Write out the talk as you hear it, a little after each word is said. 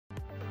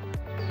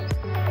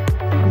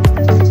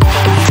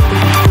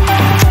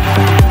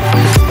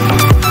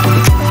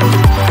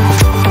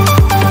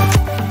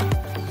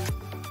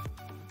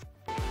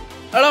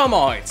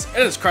Mites,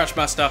 it is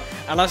Crashmaster,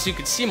 and as you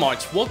can see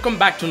Mites, welcome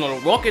back to another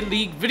Rocket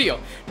League video.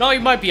 Now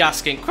you might be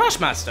asking,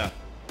 Crashmaster,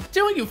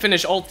 didn't you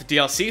finish all the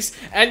DLCs?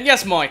 And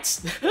yes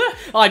Mites,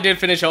 I did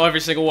finish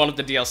every single one of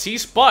the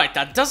DLCs, but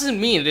that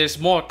doesn't mean there's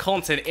more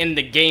content in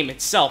the game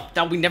itself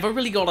that we never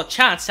really got a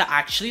chance to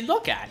actually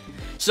look at.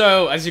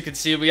 So, as you can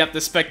see, we have the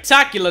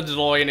spectacular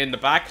DeLorean in the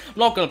back. I'm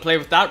not going to play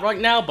with that right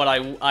now, but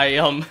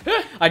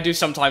I do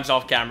sometimes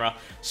off camera.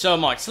 So,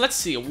 Mike, let's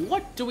see.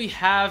 What do we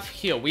have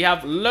here? We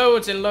have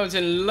loads and loads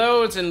and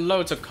loads and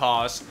loads of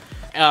cars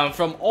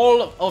from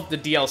all of the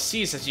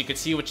DLCs, as you can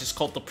see, which is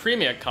called the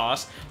Premier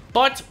Cars.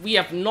 But we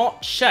have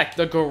not checked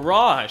the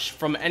garage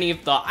from any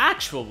of the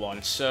actual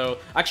ones. So,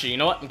 actually, you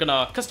know what? I'm going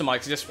to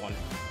customize this one.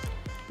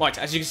 Right,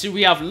 as you can see,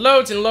 we have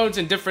loads and loads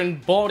and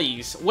different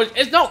bodies. Well,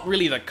 it's not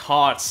really the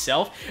car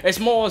itself, it's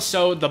more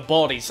so the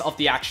bodies of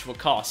the actual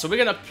car. So we're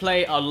gonna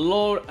play a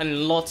lot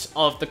and lots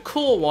of the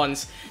cool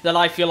ones that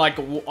I feel like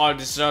are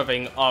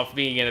deserving of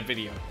being in a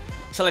video.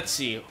 So let's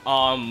see,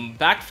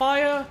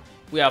 Backfire,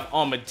 we have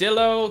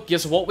Armadillo,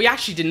 Gears of War. We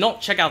actually did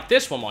not check out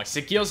this one, Mike,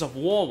 the Gears of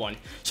War one.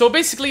 So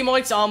basically,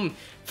 Mike,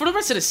 for the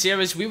rest of the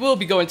series, we will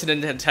be going to the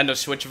Nintendo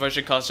Switch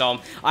version because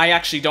I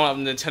actually don't have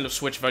the Nintendo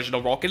Switch version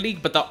of Rocket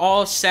League, but there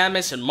are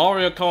Samus and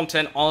Mario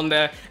content on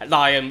there, and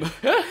I am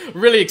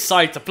really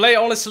excited to play,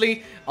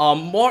 honestly.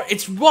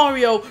 It's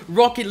Wario,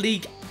 Rocket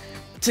League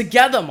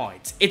together,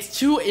 mate. It's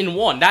 2 in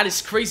 1. That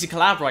is crazy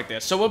collab right there.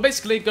 So we're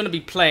basically going to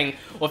be playing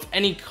with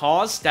any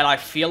cars that I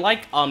feel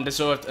like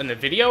deserved in the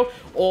video,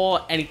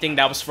 or anything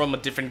that was from a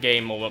different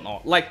game or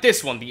whatnot. Like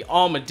this one, the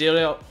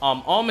Armadillo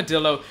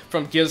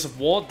from Gears of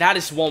War. That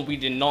is one we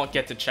did not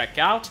get to check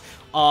out.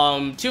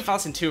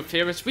 2002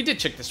 Furious, we did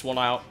check this one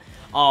out.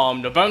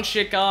 The Bone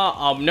Shaker,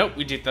 nope,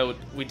 we did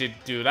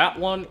do that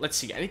one. Let's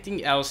see,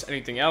 anything else?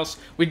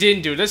 We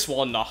didn't do this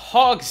one, the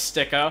Hog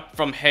Sticker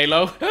from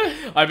Halo.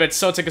 I bet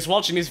Sotic is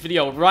watching this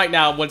video right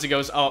now once it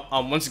goes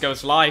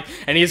live,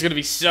 and he's gonna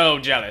be so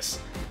jealous.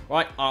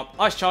 Right,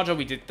 Ice Charger,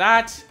 we did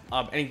that.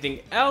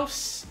 Anything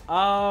else?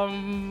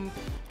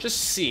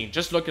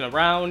 Just looking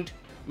around.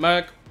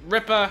 Merc,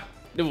 Ripper.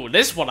 Ooh,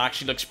 this one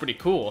actually looks pretty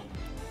cool.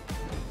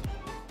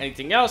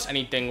 Anything else?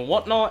 Anything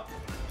whatnot?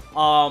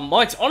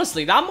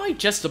 Honestly, that might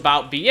just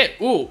about be it.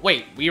 Ooh,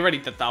 wait, we already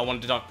did that one,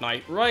 The Dark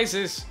Knight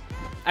Rises,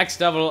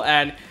 X-Devil,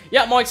 and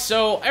yeah, Mike,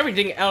 so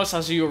everything else,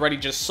 as you already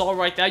just saw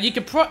right there, you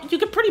could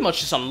pretty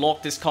much just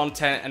unlock this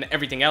content and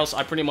everything else.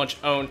 I pretty much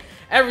own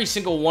every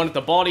single one of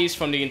the bodies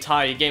from the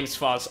entire game as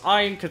far as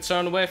I'm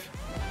concerned with.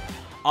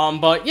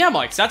 But yeah,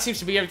 Mike, that seems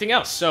to be everything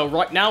else. So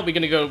right now, we're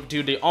gonna go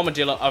do the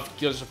Armadillo of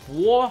Gears of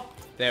War.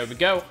 There we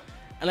go.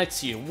 And let's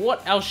see,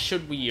 what else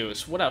should we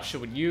use?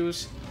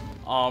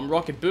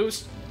 Rocket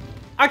Boost.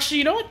 Actually,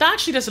 you know what? That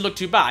actually doesn't look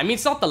too bad. I mean,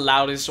 it's not the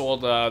loudest or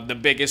the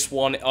biggest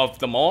one of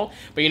them all.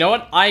 But you know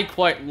what? I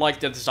quite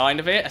like the design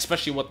of it,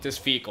 especially with this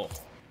vehicle.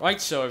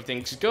 Right, so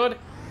everything's good.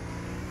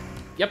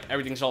 Yep,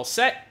 everything's all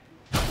set.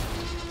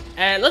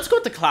 And let's go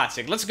with the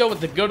classic. Let's go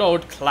with the good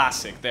old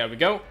classic. There we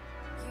go.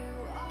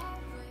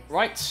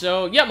 Right,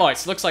 so yeah,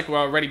 boys, looks like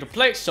we're ready to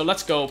play. So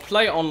let's go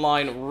play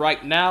online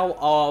right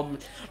now.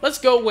 Let's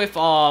go with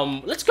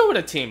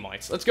a team,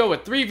 mates. Let's go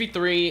with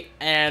 3v3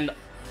 and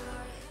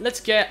let's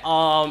get,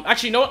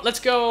 actually, you know what? Let's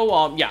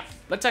go, yeah.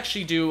 Let's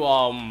actually do,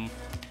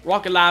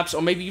 Rocket Labs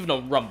or maybe even a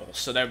Rumble.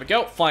 So there we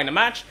go. Find a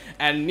match.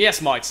 And yes,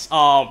 mates,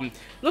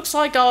 looks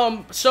like,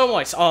 so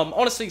nice.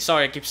 Honestly,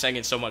 sorry, I keep saying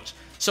it so much.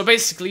 So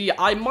basically,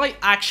 I might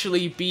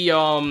actually be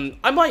going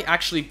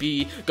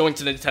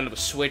to the Nintendo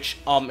Switch,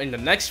 in the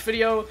next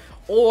video.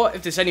 Or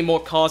if there's any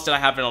more cars that I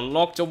haven't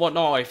unlocked or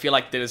whatnot, or I feel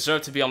like they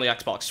deserve to be on the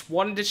Xbox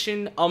One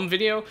Edition,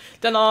 video,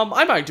 then,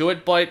 I might do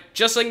it. But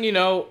just letting you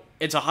know,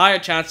 it's a higher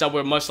chance that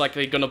we're most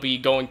likely going to be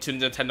going to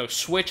the Nintendo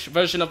Switch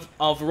version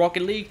of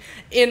Rocket League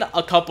in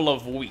a couple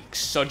of weeks.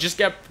 So just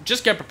get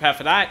prepared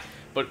for that.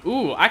 But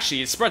ooh,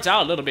 actually it spreads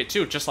out a little bit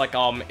too, just like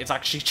it's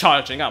actually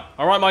charging up.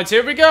 Alright, mates,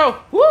 here we go.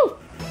 Woo!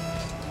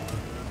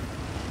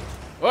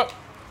 Oh,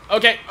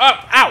 okay. Oh,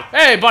 ow.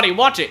 Hey buddy,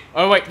 watch it.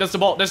 Oh wait, there's the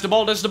ball.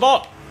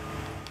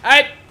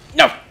 Hey,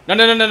 no.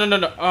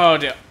 No. Oh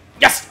dear.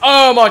 Yes!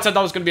 Oh my, I thought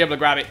I was gonna be able to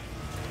grab it.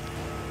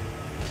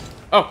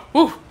 Oh,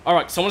 whew.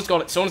 Alright, someone's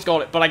got it,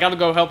 but I gotta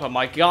go help him.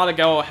 I gotta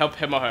go help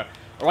him or her.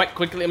 Alright,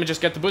 quickly, let me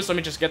just get the boost. Let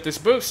me just get this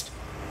boost.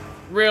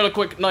 Real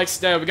quick, nice,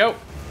 there we go.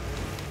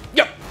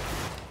 Yep.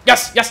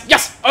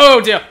 Yes!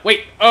 Oh dear,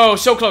 wait. Oh,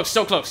 so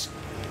close.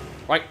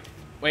 Right,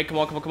 wait, come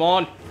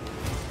on.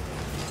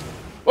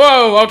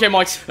 Whoa, okay,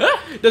 Mike.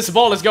 This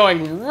ball is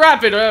going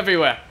rapid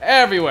everywhere.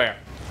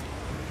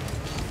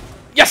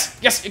 Yes,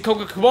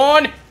 come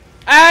on.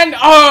 And,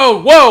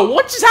 oh, whoa,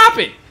 what just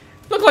happened?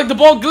 Looked like the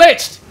ball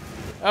glitched.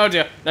 Oh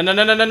dear. No. No,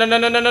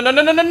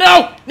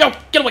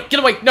 get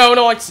away. No.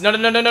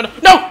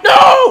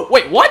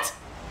 Wait, what?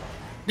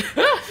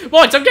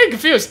 What? I'm getting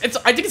confused.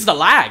 I think it's the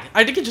lag.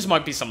 I think it just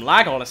might be some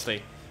lag,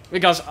 honestly.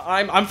 Because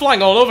I'm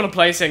flying all over the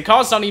place and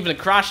cars aren't even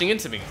crashing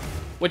into me.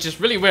 Which is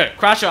really weird.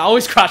 I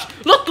always crash.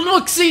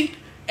 Look, see?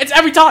 It's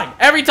every time.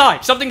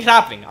 Something's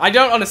happening. I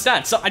don't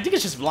understand. So I think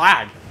it's just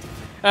lag.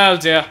 Oh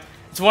dear.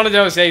 It's one of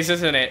those days,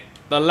 isn't it?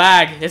 The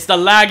lag. It's the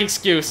lag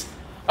excuse.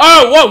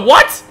 Oh, whoa,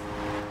 what?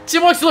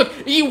 T-Moix, look,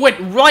 he went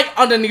right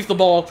underneath the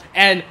ball,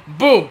 and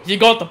boom, you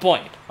got the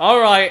point.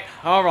 Alright,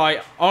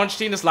 alright. Orange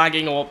team is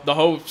lagging, or the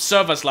whole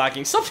server's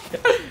lagging.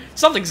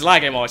 Something's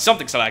lagging, or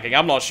something's lagging.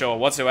 I'm not sure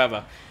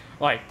whatsoever.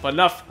 Right, but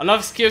enough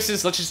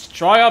excuses. Let's just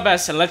try our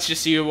best, and let's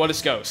just see where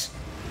this goes.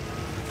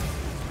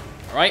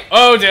 Alright.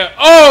 Oh, dear.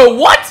 Oh,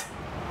 what?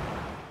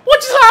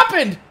 What just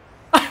happened?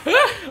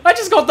 I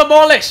just got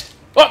demolished.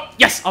 Oh,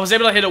 yes, I was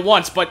able to hit it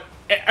once, but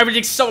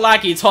everything's so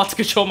laggy, it's hard to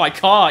control my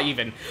car,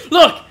 even.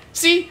 Look!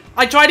 See?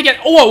 I tried to get...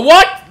 Oh,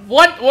 what?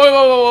 What? Whoa,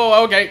 whoa, whoa,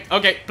 whoa. Okay,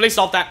 okay. Please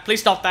stop that.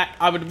 Please stop that.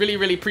 I would really,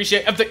 really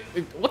appreciate...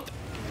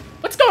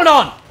 What's going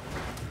on?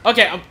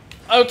 Okay,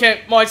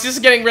 okay, Moix, this is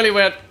getting really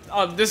weird.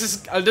 This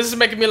is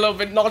making me a little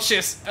bit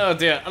nauseous. Oh,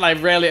 dear. And I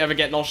rarely ever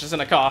get nauseous in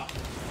a car.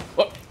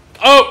 Oh,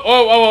 oh,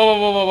 whoa, whoa, whoa,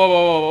 whoa, whoa,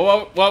 whoa,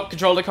 whoa, whoa.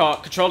 Control the car.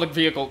 Control the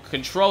vehicle.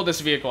 Control this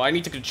vehicle. I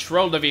need to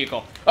control the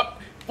vehicle. Oh,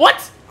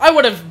 what? I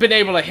would have been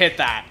able to hit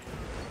that.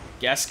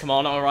 Yes, come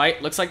on, alright.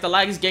 Looks like the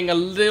lag is getting a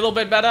little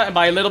bit better, and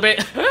by a little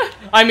bit,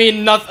 I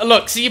mean not-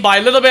 look, see, by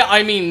a little bit,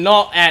 I mean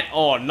not at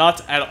all,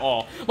 not at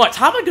all. What,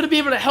 how am I gonna be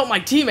able to help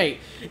my teammate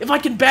if I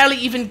can barely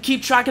even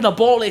keep track of the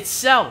ball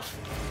itself?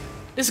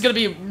 This is gonna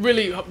be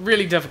really,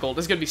 really difficult.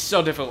 This is gonna be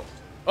so difficult.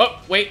 Oh,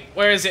 wait,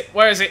 where is it?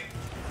 Where is it?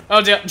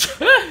 Oh dear,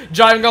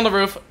 driving on the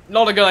roof,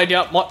 not a good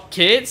idea. What,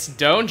 kids,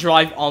 don't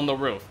drive on the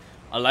roof.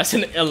 Unless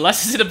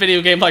it's in a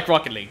video game like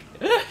Rocket League.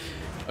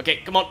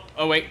 Okay, come on.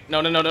 Oh, wait.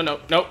 No, no, no, no, no.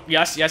 No.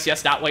 Yes, yes,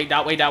 yes. That way,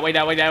 that way, that way,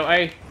 that way, that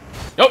way.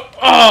 Nope.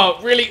 Oh,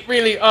 really,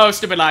 really. Oh,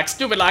 stupid lag,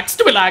 stupid lag,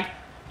 stupid lag.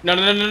 No,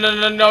 no, no, no,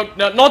 no, no, no,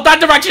 no. Not that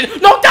direction.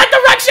 Not that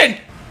direction.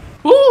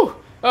 Woo.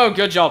 Oh,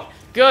 good job.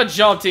 Good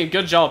job, team.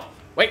 Good job.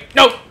 Wait.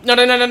 No. No,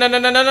 no, no, no, no, no,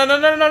 no, no, no,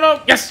 no, no,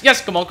 no. Yes,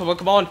 yes. Come on, come on,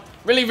 come on.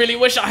 Really, really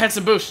wish I had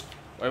some boost.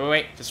 Wait, wait,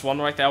 wait. Just one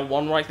right there.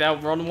 One right there.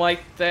 One right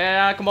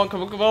there. Come on,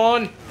 come on, come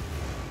on.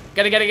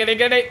 Get it, get it, get it,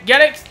 get it.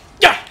 Get it.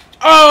 Yeah.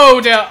 Oh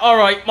dear,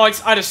 alright,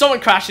 Moix, either someone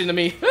crashed into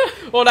me,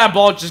 or that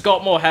ball just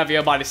got more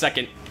heavier by the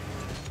second.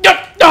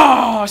 Yep!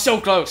 Oh, so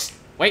close.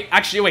 Wait,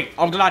 actually, wait,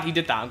 I'm glad he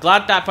did that. I'm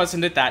glad that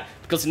person did that,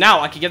 because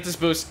now I can get this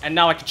boost, and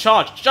now I can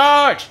charge.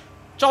 Charge!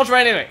 Charge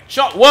right anyway.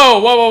 Whoa,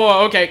 whoa, whoa,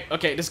 whoa, okay,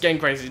 okay, this is getting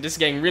crazy. This is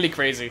getting really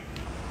crazy.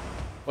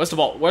 Where's the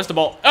ball? Where's the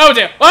ball? Oh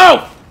dear,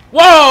 oh!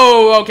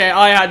 Whoa, okay,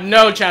 I had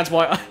no chance,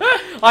 boy.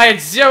 I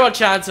had zero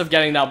chance of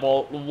getting that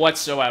ball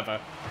whatsoever.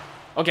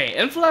 Okay,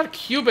 Inflated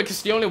Cubic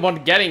is the only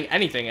one getting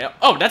anything.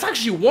 Oh, that's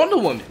actually Wonder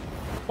Woman.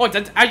 Oh,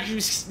 that's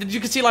actually,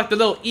 you can see like the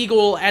little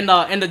eagle and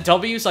the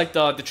W's, like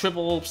the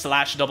triple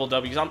 / double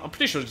W's. I'm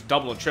pretty sure it's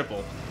double or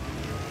triple.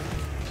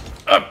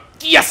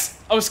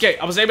 Yes! Okay,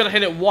 I was able to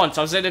hit it once.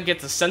 I was able to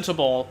get the center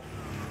ball,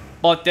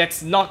 but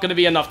that's not gonna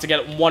be enough to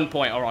get 1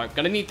 point. All right,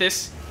 gonna need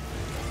this.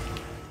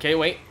 Okay,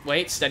 wait,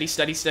 wait, steady,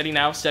 steady, steady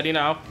now, steady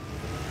now.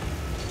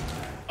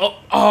 Oh,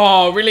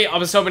 oh, really? I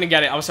was hoping to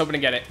get it. I was hoping to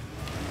get it.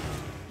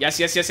 Yes,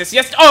 yes, yes, yes,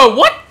 yes. Oh,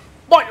 what?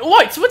 What?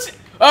 What? What's it?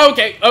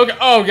 Okay, okay.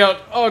 Oh, God.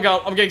 Oh,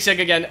 God. I'm getting sick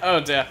again. Oh,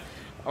 dear.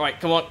 All right,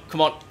 come on.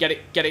 Come on. Get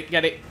it. Get it.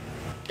 Get it.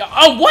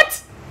 Oh,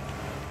 what?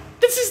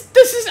 This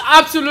is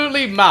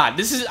absolutely mad.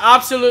 This is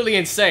absolutely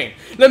insane.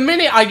 The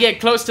minute I get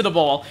close to the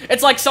ball,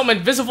 it's like some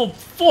invisible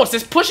force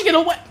is pushing it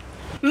away.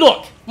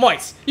 Look,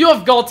 Moix, you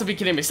have got to be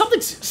kidding me.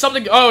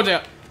 Something. Oh,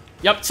 dear.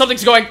 Yep,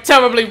 something's going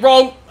terribly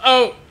wrong.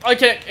 Oh, I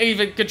can't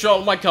even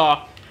control my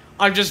car.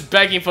 I'm just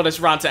begging for this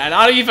round to end.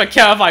 I don't even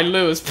care if I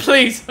lose.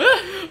 Please.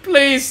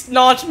 Please,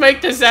 not make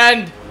this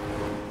end.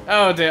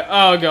 Oh, dear.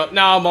 Oh, God.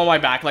 Now I'm on my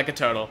back like a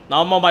turtle.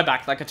 Now I'm on my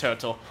back like a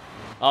turtle.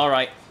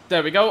 Alright.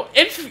 There we go.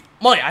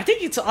 I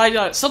think it's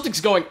either...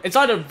 Something's going... It's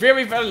either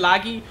very, very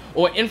laggy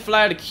or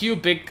Inflated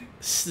Cubic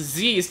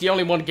Z is the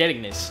only one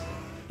getting this.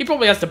 He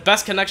probably has the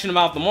best connection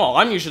out of them all.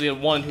 I'm usually the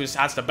one who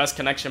has the best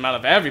connection out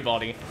of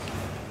everybody.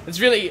 It's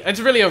really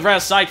a rare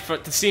sight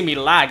to see me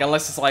lag,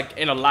 unless it's like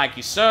in a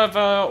laggy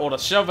server, or the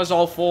server's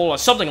all full, or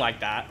something like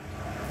that.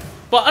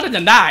 But other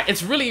than that,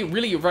 it's really,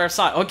 really a rare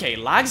sight. Okay,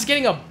 lag's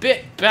getting a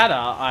bit better,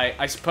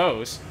 I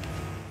suppose.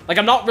 Like,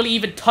 I'm not really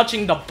even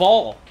touching the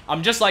ball.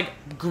 I'm just, like,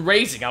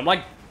 grazing. I'm,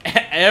 like,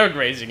 air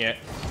grazing it.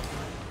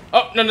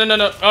 Oh, no, no, no,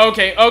 no.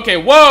 Okay, okay,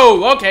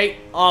 whoa, okay.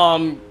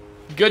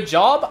 Good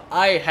job.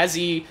 I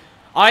Hezi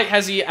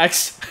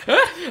X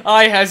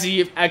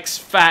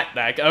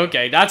Fatneck.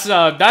 Okay, that's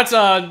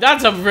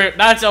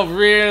a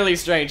really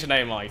strange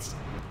name, Lights.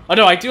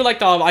 Although I do like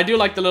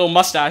the little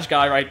mustache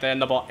guy right there in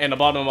the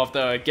bottom of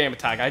the game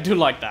tag. I do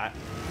like that.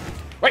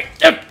 Right,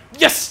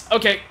 yes.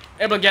 Okay,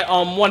 able to get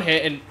one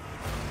hit and.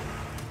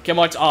 Come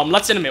on,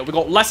 less than a minute. We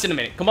got less than a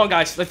minute. Come on,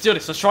 guys, let's do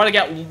this. Let's try to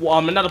get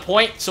another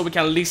point so we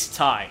can at least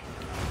tie.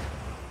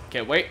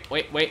 Okay, wait.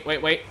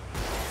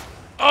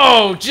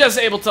 Oh, just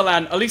able to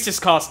land. At least this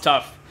car's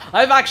tough.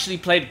 I've actually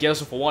played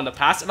Gears of War in the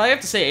past, and I have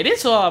to say, it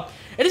is a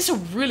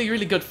really,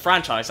 really good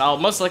franchise. I'll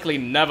most likely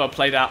never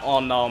play that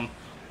on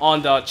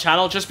the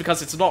channel just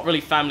because it's not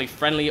really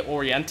family-friendly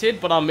oriented,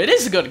 but it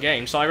is a good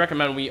game, so I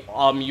recommend you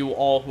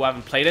all who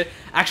haven't played it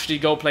actually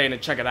go play it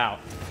and check it out.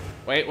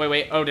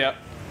 Wait. Oh dear.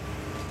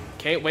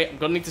 Okay, wait. I'm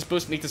gonna need this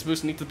boost. Need this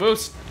boost.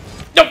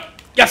 Nope.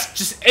 Yes,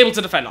 just able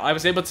to defend. I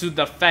was able to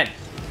defend.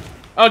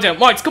 Oh damn,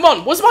 Mites, come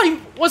on. What's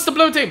the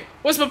blue team?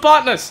 Where's my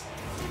partners?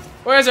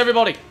 Where's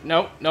everybody?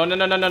 No.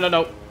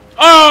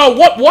 Oh,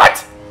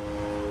 what?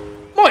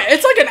 Boy,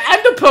 it's like an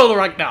ender pearl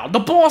right now. The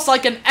boss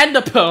like an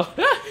ender pearl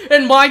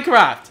in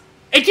Minecraft.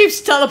 It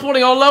keeps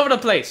teleporting all over the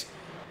place.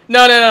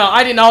 No,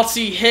 I did not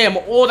see him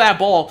or that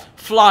ball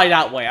fly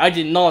that way. I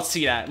did not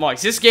see that.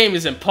 Mites, this game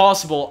is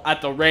impossible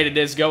at the rate it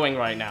is going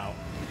right now.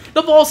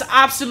 The ball's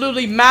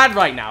absolutely mad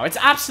right now. It's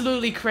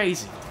absolutely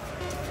crazy.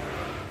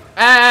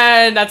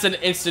 And that's an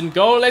instant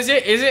goal, is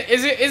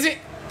it?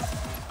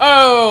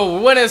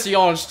 Oh, winner's the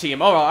orange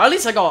team. Alright, at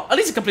least I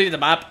completed the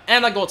map,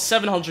 and I got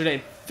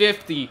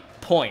 750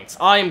 points.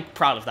 I am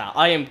proud of that.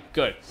 I am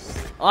good.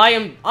 I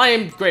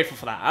am grateful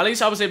for that. At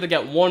least I was able to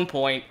get 1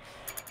 point.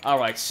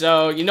 Alright,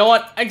 so you know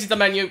what? Exit the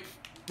menu.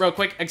 Real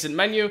quick, exit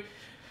menu.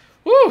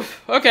 Woo!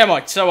 Okay,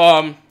 Mike.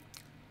 So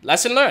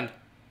lesson learned.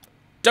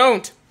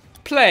 Don't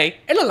play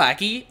in a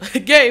laggy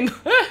game.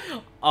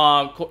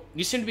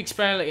 You seem to be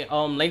experiencing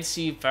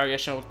latency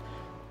variation.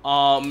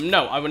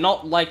 No, I would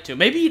not like to.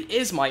 Maybe it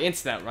is my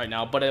internet right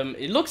now, but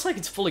it looks like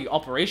it's fully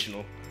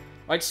operational.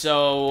 Right,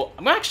 so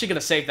I'm actually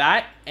gonna save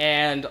that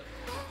and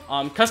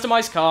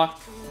customize car.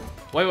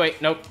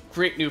 Wait, no,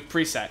 create new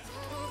preset.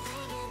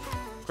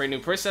 Create new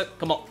preset.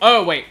 Come on.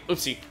 Oh wait,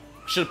 oopsie.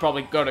 Should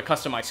probably go to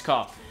customize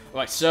car.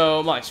 Right,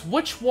 so Mites,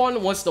 which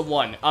one was the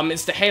one?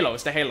 It's the Halo.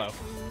 It's the Halo.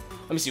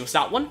 Let me see. Was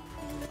that one?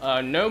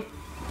 Nope.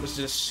 Was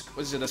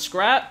it a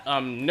scrap?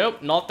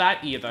 Nope, not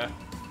that either.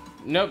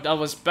 Nope, that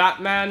was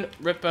Batman,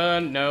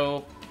 Ripper,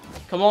 no.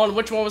 Come on,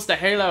 which one was the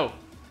Halo?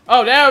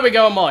 Oh, there we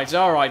go, Mites.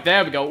 Alright,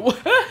 there we go.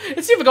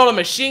 Let's see if we got a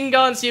machine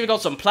gun, see if we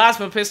got some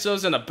plasma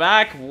pistols in the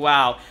back.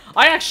 Wow.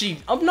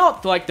 I'm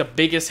not like the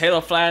biggest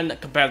Halo fan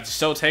compared to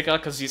Soul Taker,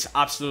 because he's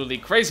absolutely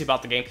crazy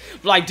about the game.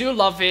 But I do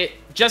love it,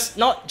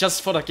 not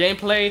just for the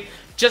gameplay,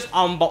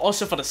 but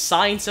also for the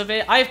science of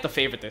it. I have to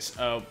favorite this.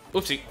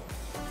 Oopsie.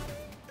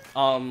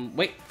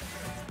 Wait.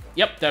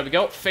 Yep, there we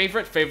go.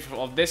 Favorite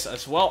of this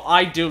as well.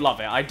 I do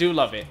love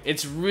it.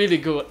 It's really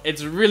good.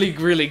 It's really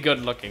good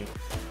looking.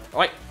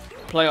 Alright,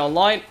 play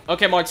online.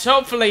 Okay, Mites,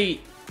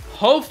 hopefully,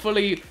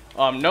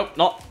 nope,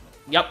 not,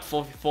 yep,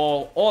 for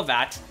all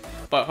that.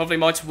 But hopefully,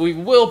 Mites, we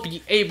will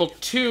be able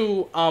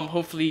to,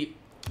 hopefully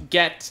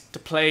get to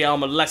play, a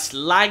less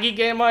laggy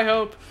game, I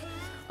hope.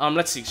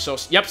 Let's see. So,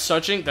 yep,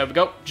 searching. There we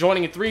go.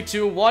 Joining in 3,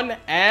 2, 1.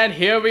 And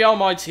here we are,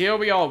 Mites. Here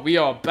we are. We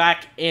are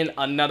back in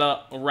another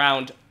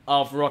round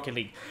of Rocket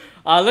League.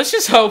 Let's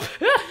just hope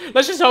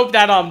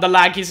that the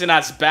lag isn't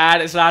as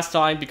bad as last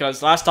time,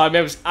 because last time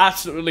it was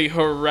absolutely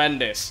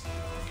horrendous.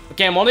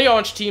 Okay, I'm on the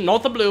orange team,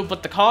 not the blue,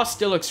 but the car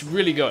still looks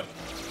really good.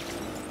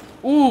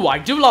 Ooh, I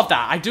do love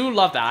that. I do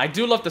love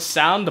the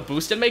sound, the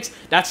boost it makes.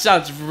 That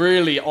sounds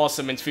really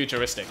awesome and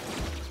futuristic.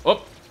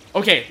 Oh,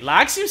 okay,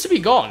 lag seems to be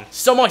gone.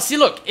 So much. See,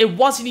 look, it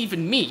wasn't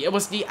even me. It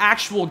was the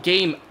actual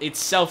game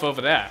itself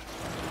over there.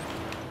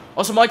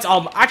 Also, Mites,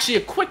 actually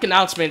a quick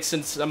announcement,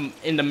 since I'm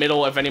in the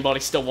middle of anybody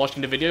still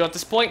watching the video at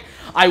this point.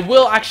 I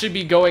will actually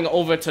be going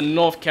over to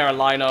North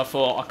Carolina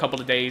for a couple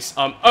of days.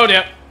 Oh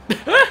dear.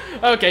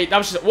 Okay, that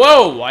was just,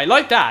 whoa, I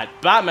like that.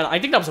 Batman, I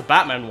think that was a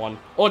Batman one.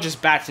 Or just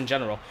bats in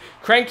general.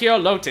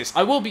 Crankier Lotus.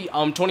 I will be,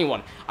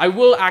 21. I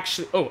will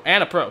actually, oh,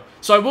 and a pro.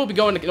 So I will be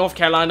going to North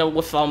Carolina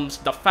with,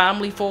 the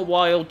family for a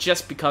while,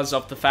 just because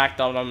of the fact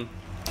that,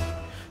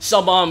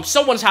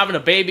 someone's having a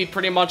baby,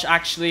 pretty much,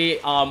 actually,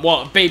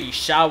 well, a baby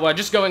shower,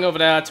 just going over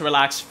there to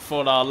relax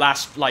for the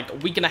last,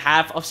 like, week and a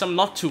half of summer,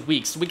 not 2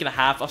 weeks, week and a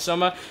half of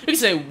summer, you can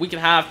say week and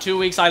a half, 2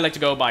 weeks, I like to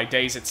go by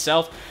days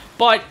itself,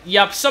 but,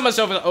 yep, summer's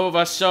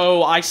over,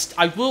 so I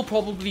will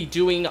probably be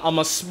doing,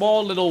 a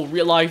small little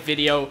real-life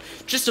video,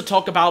 just to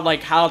talk about,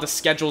 like, how the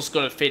schedule's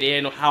gonna fit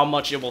in, or how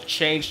much it will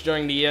change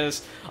during the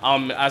years,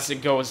 as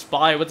it goes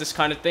by with this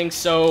kind of thing,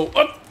 so,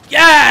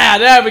 yeah,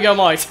 there we go,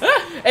 Mike,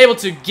 able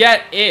to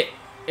get it.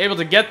 Able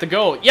to get the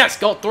goal. Yes,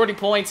 got 30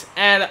 points,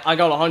 and I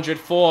got 100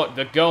 for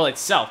the goal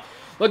itself.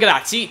 Look at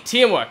that. See,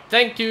 teamwork.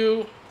 Thank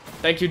you.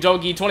 Thank you,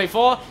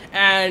 Dogi24.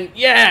 And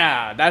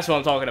yeah, that's what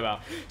I'm talking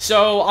about.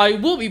 So I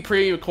will be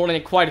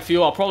pre-recording quite a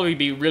few. I'll probably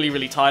be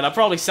really tired. I'm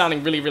probably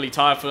sounding really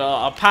tired for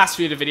the past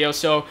few of the videos.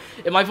 So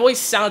if my voice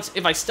sounds,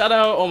 if I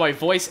stutter or my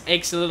voice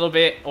aches a little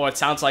bit, or it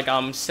sounds like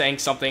I'm saying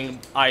something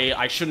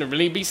I shouldn't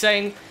really be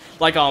saying,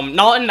 like,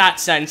 not in that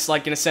sense,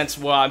 like, in a sense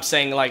where I'm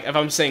saying, like, if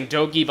I'm saying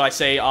Dogi, but I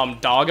say,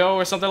 doggo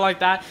or something like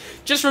that,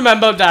 just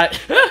remember that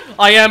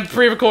I am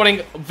pre-recording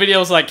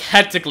videos, like,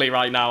 hectically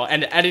right now,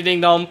 and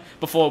editing them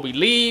before we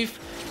leave.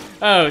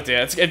 Oh,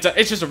 dear,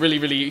 it's just a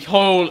really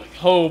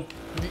whole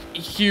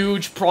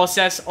huge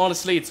process,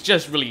 honestly. It's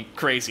just really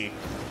crazy.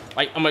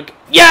 Like, I'm like,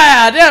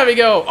 yeah, there we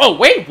go. Oh,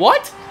 wait,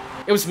 what?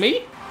 It was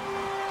me?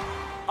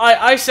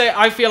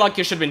 I feel like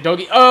it should have been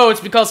Dogi. Oh, it's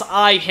because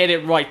I hit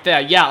it right there.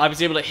 Yeah, I was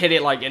able to hit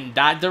it, like, in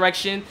that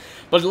direction.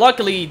 But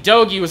luckily,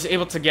 Dogi was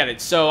able to get it.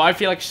 So I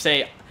feel like I should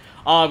say,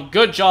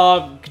 good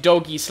job,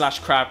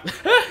 Dogi/crap.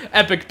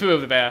 Epic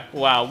Pooh Bear.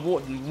 Wow,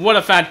 what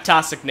a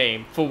fantastic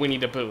name for Winnie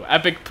the Pooh.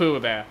 Epic Pooh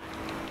Bear.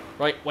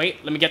 Right,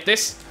 wait, let me get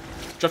this.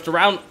 Drift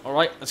around.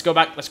 Alright, let's go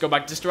back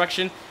this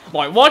direction.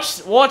 Alright,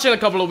 watch in a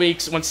couple of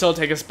weeks when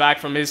Siltake is back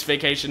from his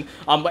vacation.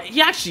 But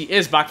he actually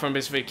is back from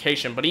his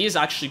vacation, but he is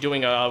actually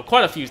doing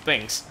quite a few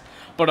things.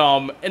 But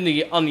on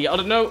the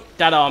other note,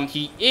 that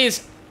he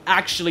is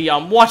actually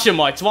watch him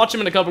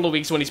in a couple of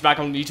weeks when he's back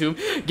on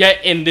YouTube.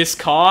 Get in this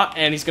car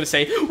and he's gonna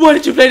say, "Why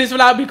did you play this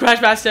without me,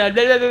 Crashmaster?"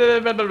 Blah, blah,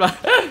 blah, blah, blah.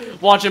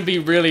 Watch him be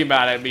really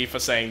mad at me for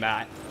saying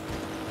that.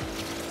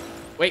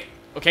 Wait,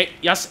 okay,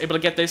 yes, able to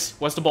get this.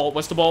 Where's the ball?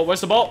 Where's the ball?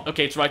 Where's the ball?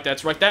 Okay, it's right there,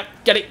 it's right there.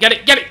 Get it, get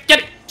it, get it, get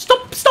it!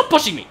 Stop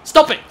pushing me!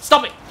 Stop it!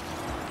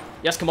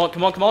 Yes, come on,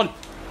 come on, come on.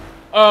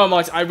 Oh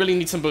my, I really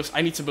need some boost.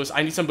 I need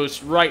some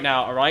boost right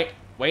now, alright?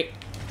 Wait.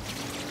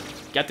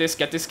 Get this.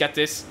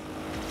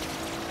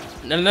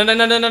 No.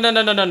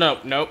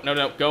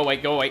 Go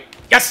away.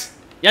 Yes!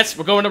 Yes,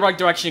 we're going the right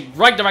direction.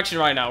 Right direction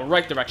right now.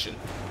 Right direction.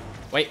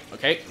 Wait,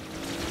 okay.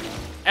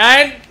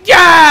 And,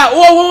 yeah!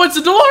 Whoa, it's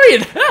a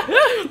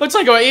DeLorean! Looks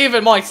like we're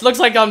even, Mike. Looks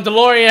like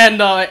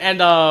DeLorean and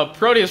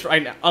Proteus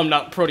right now.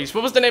 Not Proteus.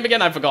 What was the name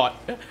again? I forgot.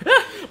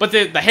 But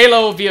the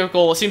Halo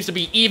vehicle seems to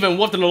be even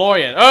with the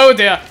DeLorean. Oh,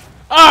 dear.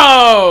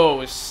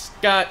 Oh!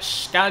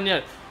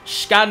 Scanavito.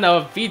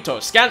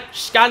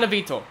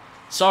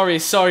 Sorry.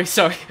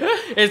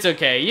 It's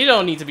okay. You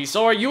don't need to be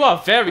sorry. You are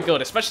very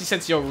good, especially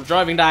since you're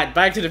driving that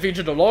Back to the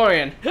Future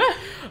DeLorean.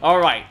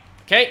 Alright.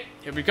 Okay,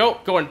 here we go.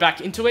 Going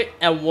back into it.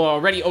 And we're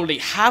already only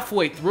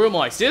halfway through,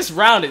 Mike. This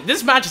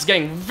match is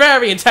getting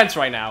very intense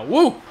right now.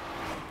 Woo!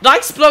 Did I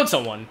explode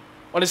someone?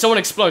 Or did someone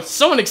explode?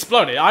 Someone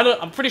exploded.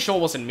 I'm pretty sure it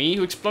wasn't me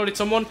who exploded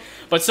someone.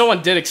 But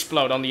someone did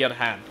explode on the other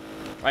hand.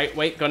 Right,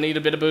 wait. Gonna need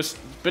a bit of boost.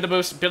 Bit of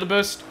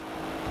boost.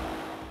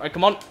 Alright,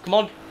 come on.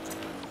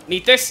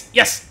 Need this.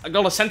 Yes, I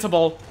got a center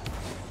ball.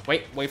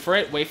 Wait for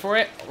it.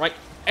 Right.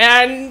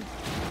 And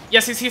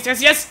yes.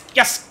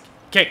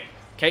 Okay,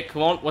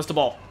 come on. Where's the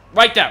ball?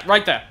 Right there.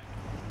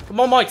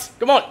 Come on, Mites.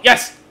 Come on.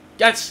 Yes.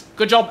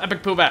 Good job,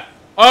 Epic Pooh Bear.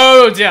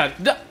 Oh dear.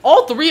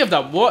 All three of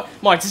them. What?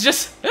 Mites, it's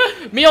just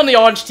me on the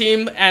orange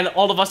team, and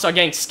all of us are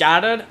getting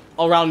scattered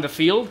around the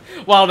field,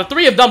 while the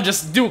three of them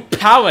just do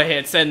power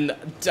hits and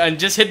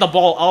just hit the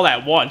ball all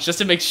at once, just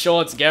to make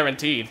sure it's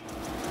guaranteed.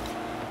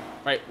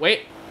 Right.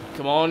 Wait.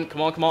 Come on.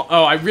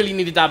 Oh, I really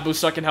needed that boost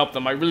so I can help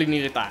them. I really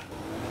needed that.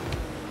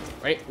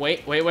 Wait.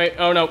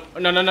 Oh, no.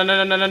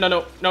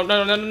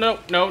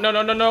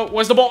 No.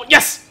 Where's the ball?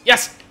 Yes.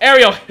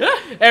 Aerial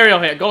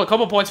hit. Go a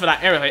couple points for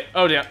that aerial hit.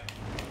 Oh, dear.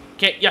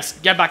 Okay, yes.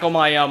 Get back on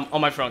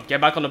my front. Get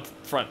back on the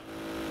front.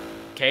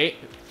 Okay.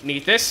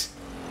 Need this.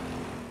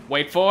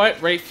 Wait for it.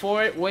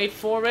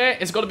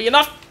 It's gonna be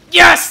enough.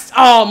 Yes!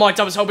 Oh, my,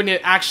 I was hoping to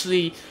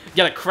actually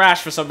get a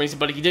crash for some reason,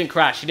 but he didn't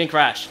crash.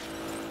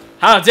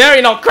 How dare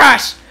you not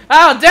crash?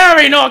 How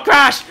dare you?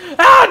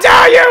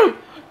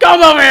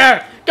 Come over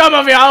here.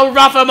 I'll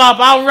rough him up.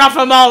 I'll rough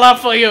them all up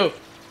for you.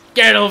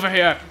 Get over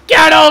here.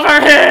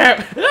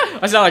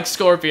 I sound like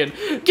Scorpion.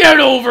 Get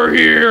over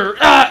here.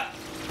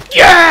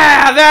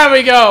 Yeah, there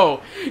we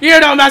go. You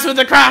don't mess with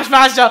the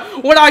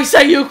Crashmaster. When I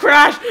say you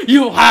crash,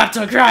 you have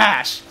to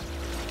crash.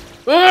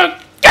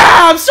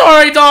 I'm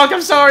sorry, dog.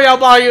 I'll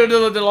buy you a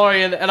little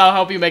DeLorean and I'll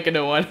help you make a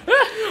new one.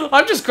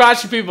 I'm just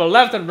crashing people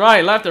left and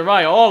right,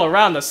 all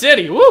around the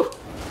city. Woo!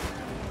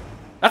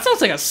 That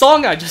sounds like a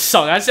song I just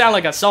sung. That sounded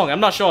like a song.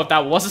 I'm not sure if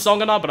that was a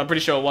song or not, but I'm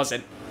pretty sure it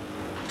wasn't.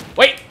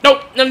 Wait, no.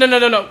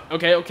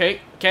 Okay.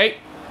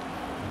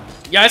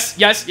 Yes.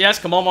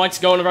 Come on,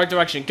 Mike. Go in the right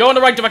direction.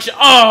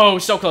 Oh,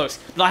 so close.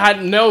 But I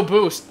had no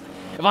boost.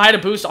 If I had a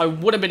boost, I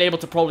would have been able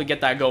to probably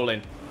get that goal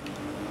in.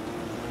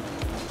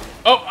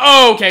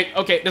 Oh,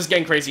 okay. This is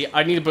getting crazy.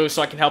 I need a boost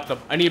so I can help them.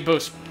 I need a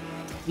boost.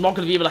 I'm not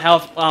going to be able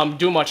to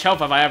do much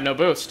help if I have no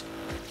boost.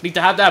 Need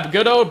to have that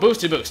good old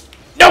boosted boost.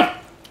 No!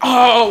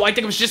 Oh, I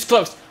think it was just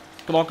close.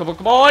 Come on.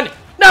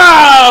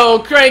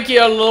 No! Cranky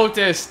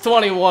Lotus,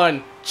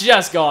 21.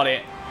 Just got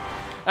it.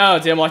 Oh,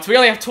 dear, Mark. We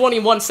only have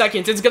 21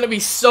 seconds. It's going to be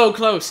so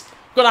close.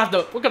 We're going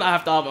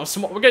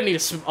to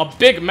need a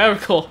big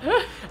miracle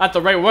at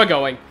the rate we're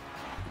going.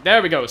 There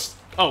we go.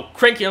 Oh,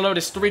 Cranky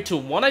Lotus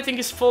 321, I think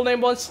his full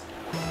name was.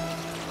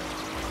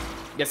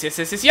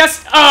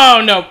 Yes.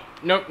 Oh, no.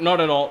 Nope, not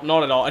at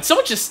all. And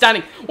someone just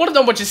standing. One of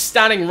them was just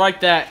standing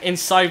right there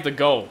inside the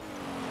goal.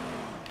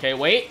 Okay,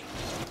 wait.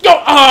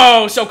 Go!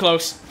 Oh, so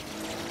close.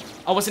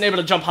 I wasn't able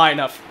to jump high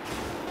enough.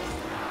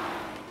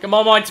 Come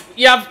on, Mike.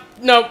 Yeah,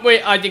 no,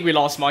 wait. I think we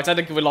lost, Mike. I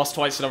think we lost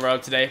twice in a row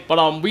today. But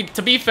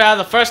to be fair,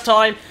 the first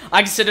time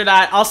I consider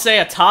that, I'll say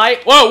a tie.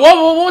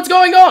 Whoa! What's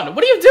going on?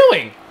 What are you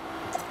doing?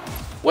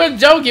 Well,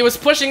 Doki was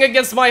pushing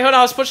against my hood.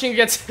 I was pushing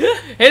against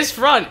his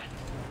front.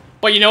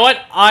 But you know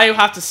what? I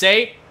have to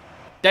say,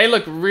 they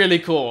look really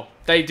cool.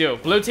 They do.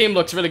 Blue team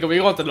looks really good. We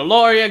got the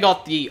DeLorean,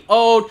 got the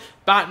old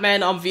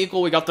Batman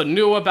vehicle. We got the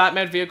newer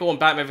Batman vehicle and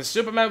Batman vs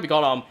Superman. We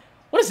got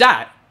what is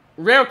that?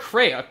 Rare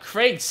crate, a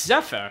Craig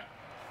Zephyr.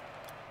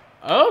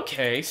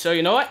 Okay, so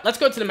you know what? Let's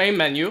go to the main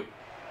menu.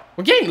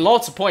 We're getting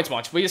lots of points,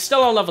 March. We are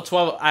still on level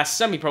 12 as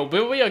semi-pro,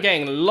 but we are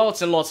getting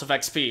lots and lots of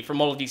XP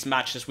from all of these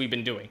matches we've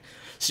been doing.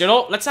 So you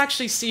know, let's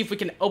actually see if we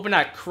can open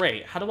that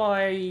crate. How do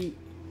I?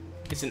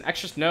 It's an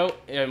extra. No.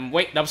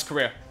 Wait, that was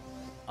career.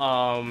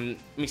 Let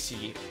me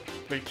see.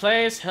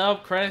 Replace,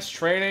 help, credits,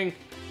 training,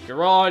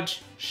 garage,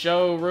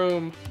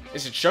 showroom.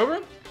 Is it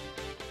showroom?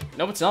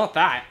 No, it's not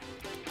that.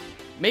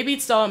 Maybe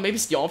it's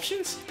the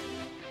options?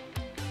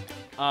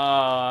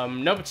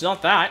 Nope, it's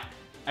not that.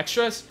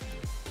 Extras?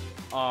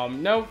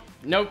 Nope,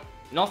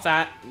 not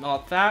that,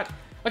 not that.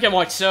 Okay,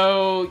 right,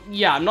 so,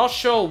 yeah, I'm not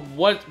sure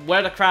where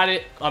the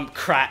crate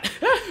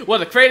where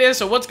the crate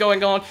is or what's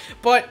going on.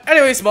 But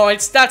anyways,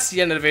 mates, that's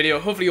the end of the video.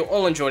 Hopefully you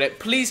all enjoyed it.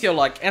 Please give a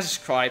like and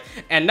subscribe.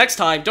 And next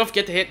time, don't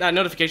forget to hit that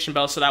notification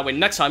bell so that way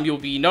next time you'll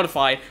be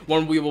notified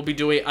when we will be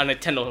doing a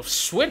Nintendo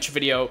Switch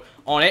video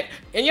on it.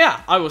 And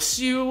yeah, I will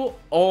see you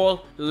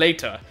all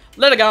later.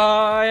 Later,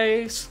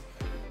 guys!